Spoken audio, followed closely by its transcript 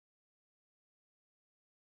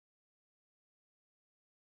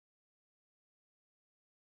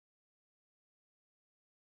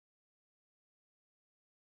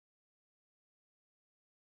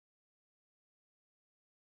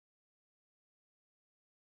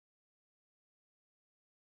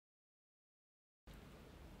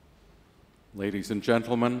Ladies and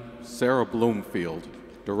gentlemen, Sara Bloomfield,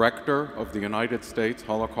 Director of the United States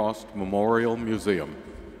Holocaust Memorial Museum.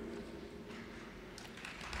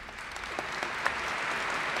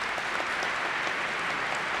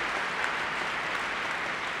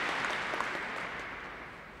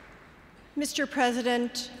 Mr.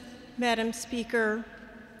 President, Madam Speaker,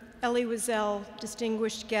 Elie Wiesel,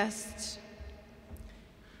 distinguished guests.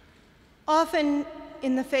 Often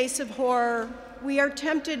in the face of horror, we are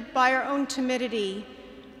tempted by our own timidity,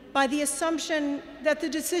 by the assumption that the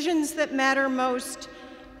decisions that matter most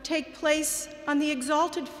take place on the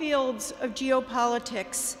exalted fields of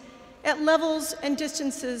geopolitics at levels and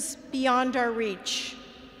distances beyond our reach.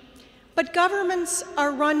 But governments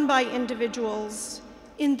are run by individuals.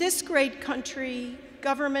 In this great country,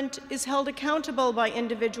 government is held accountable by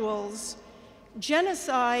individuals.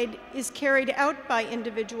 Genocide is carried out by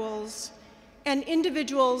individuals, and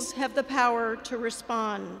individuals have the power to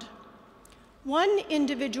respond. One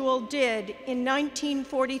individual did in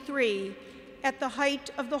 1943, at the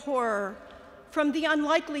height of the horror, from the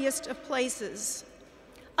unlikeliest of places.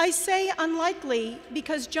 I say unlikely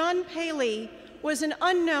because John Paley was an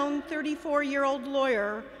unknown 34-year-old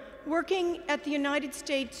lawyer working at the United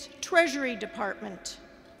States Treasury Department.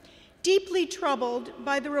 Deeply troubled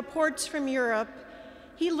by the reports from Europe,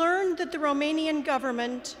 he learned that the Romanian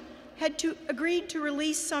government had agreed to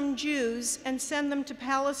release some Jews and send them to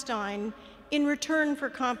Palestine in return for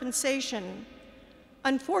compensation.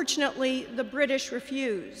 Unfortunately, the British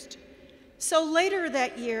refused. So later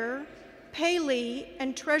that year, Paley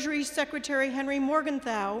and Treasury Secretary Henry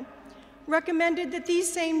Morgenthau recommended that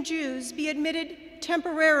these same Jews be admitted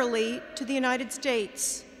temporarily to the United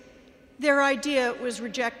States. Their idea was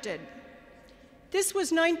rejected. This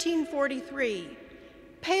was 1943.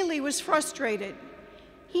 Paley was frustrated.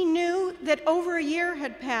 He knew that over a year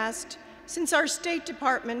had passed since our State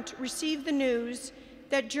Department received the news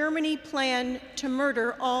that Germany planned to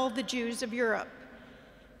murder all the Jews of Europe.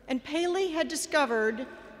 And Paley had discovered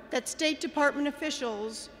that State Department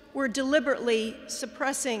officials were deliberately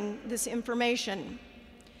suppressing this information.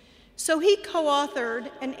 So he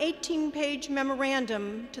co-authored an 18-page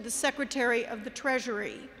memorandum to the Secretary of the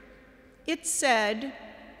Treasury. It said,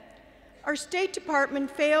 "Our State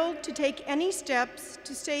Department failed to take any steps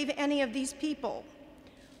to save any of these people.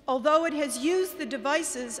 Although it has used the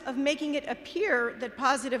devices of making it appear that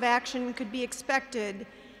positive action could be expected,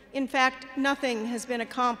 in fact, nothing has been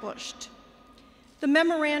accomplished." The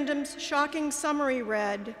memorandum's shocking summary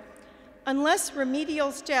read, "Unless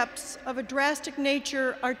remedial steps of a drastic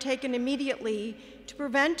nature are taken immediately to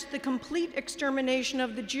prevent the complete extermination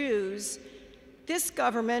of the Jews, this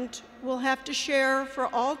government will have to share for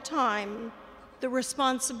all time the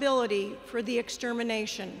responsibility for the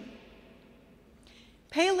extermination."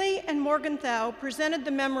 Paley and Morgenthau presented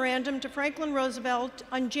the memorandum to Franklin Roosevelt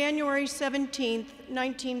on January 17,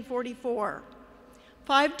 1944.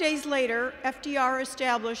 5 days later, FDR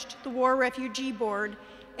established the War Refugee Board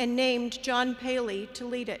and named John Paley to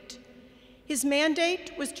lead it. His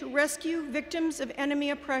mandate was to rescue victims of enemy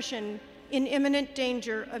oppression in imminent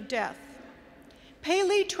danger of death.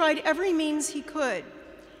 Paley tried every means he could.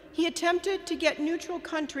 He attempted to get neutral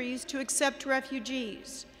countries to accept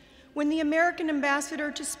refugees. When the American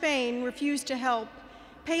ambassador to Spain refused to help,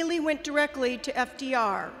 Paley went directly to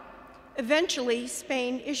FDR. Eventually,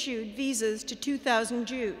 Spain issued visas to 2,000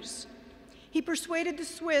 Jews. He persuaded the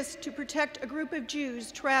Swiss to protect a group of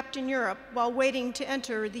Jews trapped in Europe while waiting to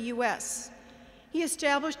enter the US. He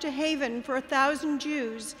established a haven for 1,000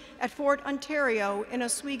 Jews at Fort Ontario in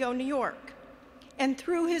Oswego, New York. And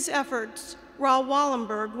through his efforts, Raoul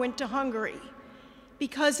Wallenberg went to Hungary.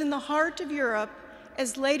 Because in the heart of Europe,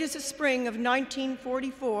 as late as the spring of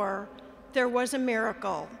 1944, there was a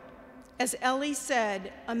miracle. As Elie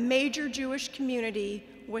said, a major Jewish community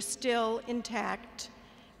was still intact,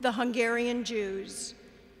 the Hungarian Jews.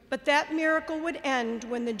 But that miracle would end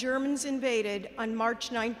when the Germans invaded on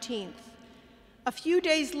March 19th. A few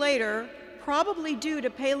days later, probably due to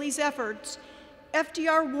Paley's efforts,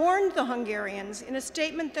 FDR warned the Hungarians in a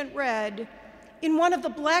statement that read, "In one of the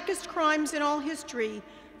blackest crimes in all history,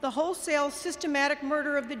 the wholesale systematic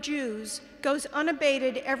murder of the Jews goes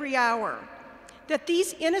unabated every hour. That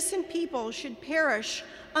these innocent people should perish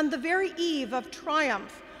on the very eve of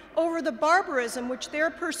triumph over the barbarism which their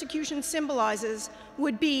persecution symbolizes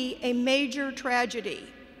would be a major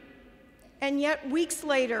tragedy." And yet, weeks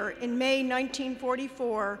later, in May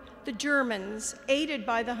 1944, the Germans, aided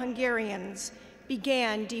by the Hungarians,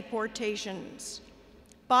 began deportations.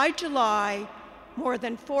 By July, more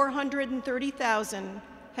than 430,000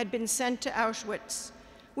 had been sent to Auschwitz,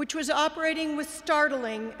 which was operating with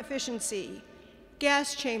startling efficiency.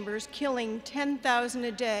 gas chambers killing 10,000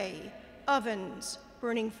 a day, ovens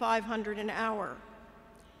burning 500 an hour.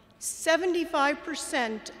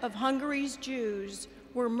 75% of Hungary's Jews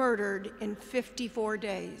were murdered in 54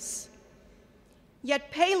 days. Yet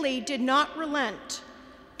Elie did not relent.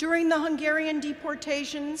 During the Hungarian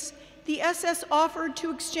deportations, the SS offered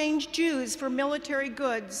to exchange Jews for military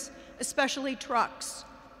goods, especially trucks.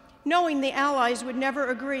 Knowing the Allies would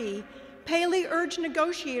never agree, Elie urged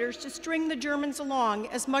negotiators to string the Germans along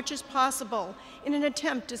as much as possible in an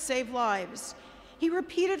attempt to save lives. He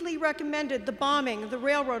repeatedly recommended the bombing of the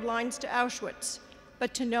railroad lines to Auschwitz,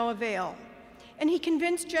 but to no avail. And he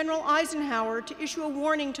convinced General Eisenhower to issue a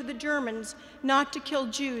warning to the Germans not to kill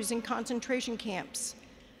Jews in concentration camps.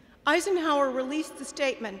 Eisenhower released the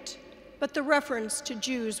statement, but the reference to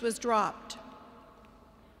Jews was dropped.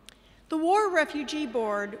 The War Refugee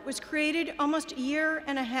Board was created almost a year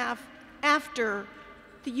and a half after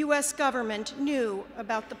the US government knew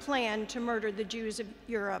about the plan to murder the Jews of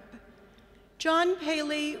Europe. John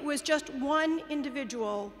Elie was just one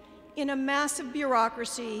individual in a massive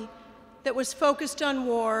bureaucracy that was focused on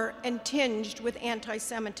war and tinged with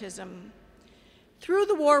anti-Semitism. Through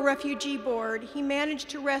the War Refugee Board, he managed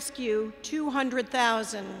to rescue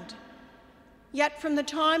 200,000. Yet from the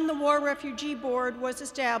time the War Refugee Board was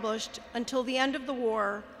established until the end of the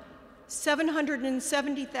war,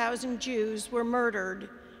 770,000 Jews were murdered,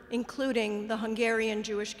 including the Hungarian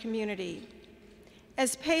Jewish community.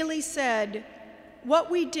 As Elie said,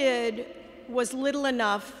 what we did was little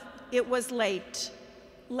enough, it was late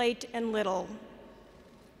and little.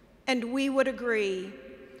 And we would agree.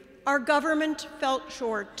 Our government felt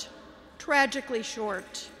short, tragically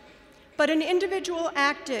short. But an individual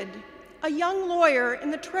acted, a young lawyer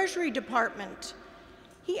in the Treasury Department.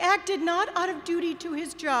 He acted not out of duty to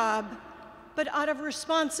his job, but out of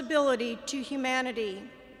responsibility to humanity.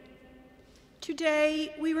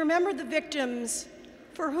 Today, we remember the victims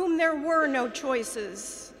for whom there were no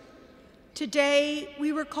choices. Today,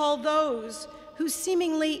 we recall those whose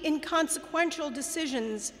seemingly inconsequential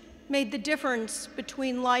decisions made the difference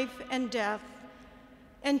between life and death.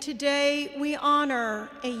 And today, we honor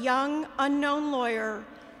a young, unknown lawyer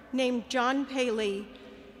named John Elie,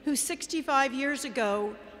 who 65 years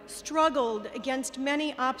ago struggled against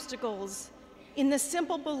many obstacles in the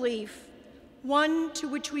simple belief, one to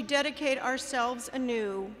which we dedicate ourselves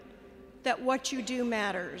anew, that what you do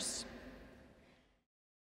matters.